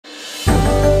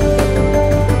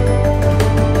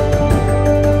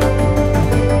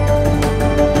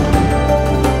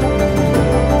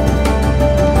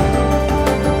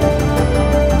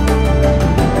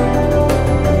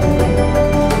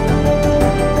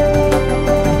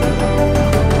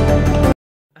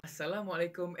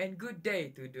Assalamualaikum and good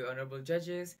day to the honorable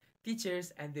judges,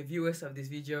 teachers, and the viewers of this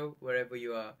video wherever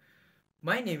you are.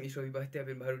 My name is ROBY BAHTIAR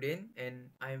bin Baharudin and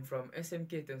I am from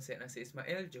SMK Tun Syed NASIR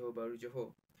ISMAIL, Johor Bahru,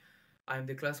 Johor. I am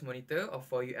the class monitor of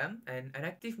 4UM and an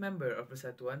active member of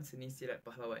Persatuan Seni Silat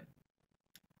Pahlawan.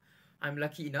 I'm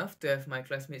lucky enough to have my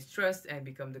classmates' trust and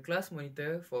become the class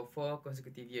monitor for 4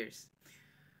 consecutive years.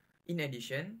 In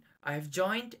addition, I have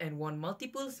joined and won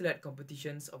multiple silat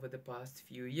competitions over the past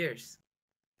few years.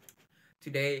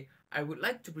 Today, I would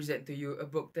like to present to you a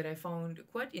book that I found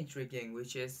quite intriguing,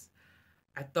 which is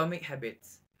Atomic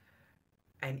Habits,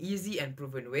 an easy and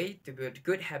proven way to build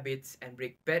good habits and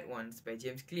break bad ones by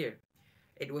James Clear.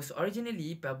 It was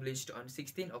originally published on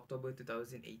 16 October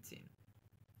 2018.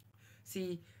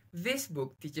 See, this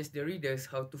book teaches the readers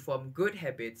how to form good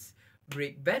habits,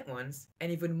 break bad ones, and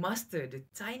even master the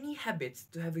tiny habits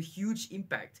to have a huge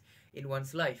impact in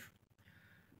one's life.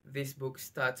 This book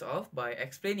starts off by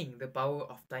explaining the power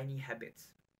of tiny habits.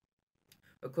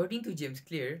 According to James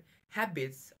Clear,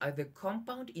 habits are the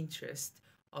compound interest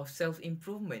of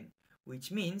self-improvement,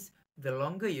 which means the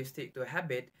longer you stick to a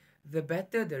habit, the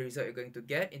better the result you're going to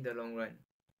get in the long run.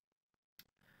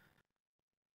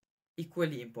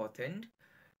 Equally important,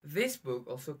 this book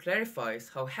also clarifies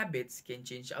how habits can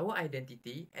change our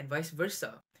identity and vice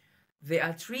versa. There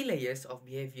are 3 layers of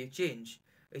behavior change: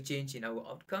 a change in our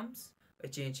outcomes, a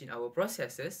change in our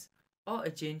processes, or a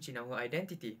change in our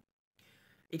identity.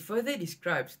 It further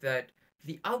describes that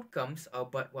the outcomes are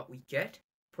about what we get,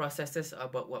 processes are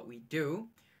about what we do,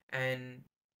 and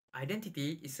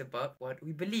identity is about what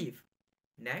we believe.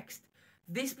 Next,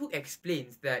 this book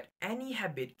explains that any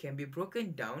habit can be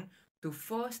broken down to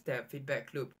 4-step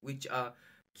feedback loop, which are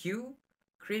cue,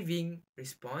 craving,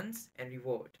 response, and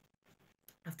reward.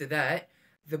 After that,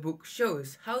 the book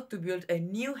shows how to build a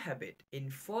new habit in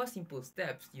 4 simple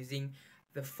steps using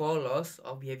the 4 laws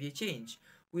of behavior change,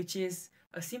 which is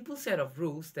a simple set of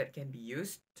rules that can be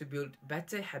used to build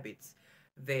better habits.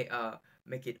 They are: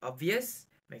 make it obvious,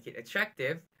 make it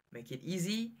attractive, make it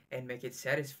easy, and make it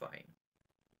satisfying.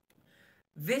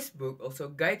 This book also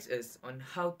guides us on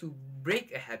how to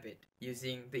break a habit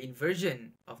using the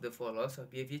inversion of the 4 laws of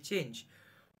behavior change,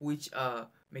 which are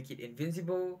make it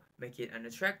invincible, make it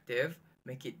unattractive,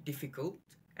 make it difficult,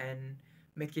 and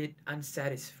make it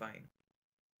unsatisfying.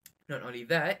 Not only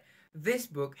that, this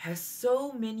book has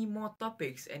so many more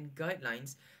topics and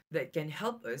guidelines that can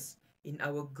help us in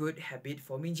our good habit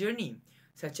forming journey,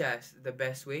 such as the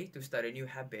best way to start a new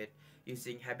habit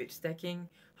using habit stacking,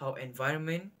 how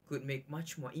environment could make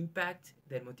much more impact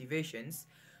than motivations,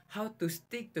 how to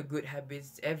stick to good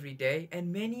habits every day, and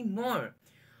many more.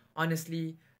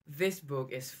 Honestly, this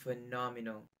book is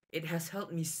phenomenal. It has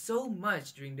helped me so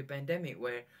much during the pandemic,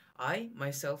 where I,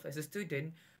 myself as a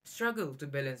student, struggle to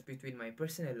balance between my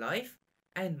personal life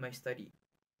and my study.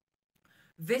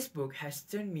 This book has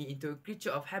turned me into a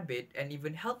creature of habit and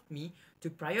even helped me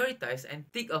to prioritize and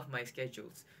tick off my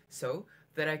schedules so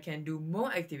that I can do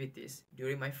more activities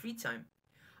during my free time.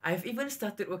 I've even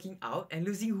started working out and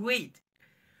losing weight.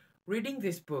 Reading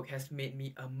this book has made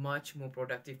me a much more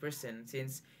productive person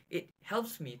since it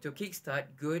helps me to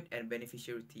kickstart good and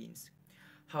beneficial routines.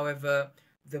 However,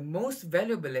 the most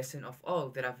valuable lesson of all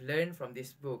that I've learned from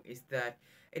this book is that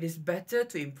it is better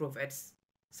to improve at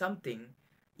something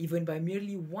even by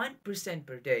merely 1%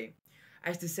 per day.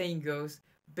 As the saying goes,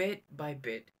 bit by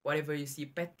bit, whatever you see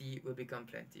petty will become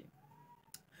plenty.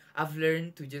 I've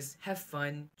learned to just have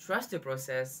fun, trust the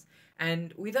process,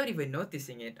 and without even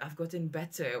noticing it, I've gotten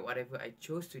better at whatever I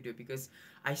chose to do because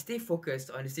I stay focused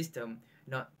on the system,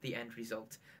 not the end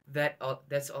result.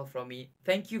 That's all from me.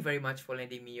 Thank you very much for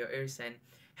lending me your ears and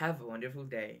have a wonderful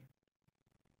day.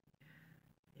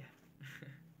 Yeah.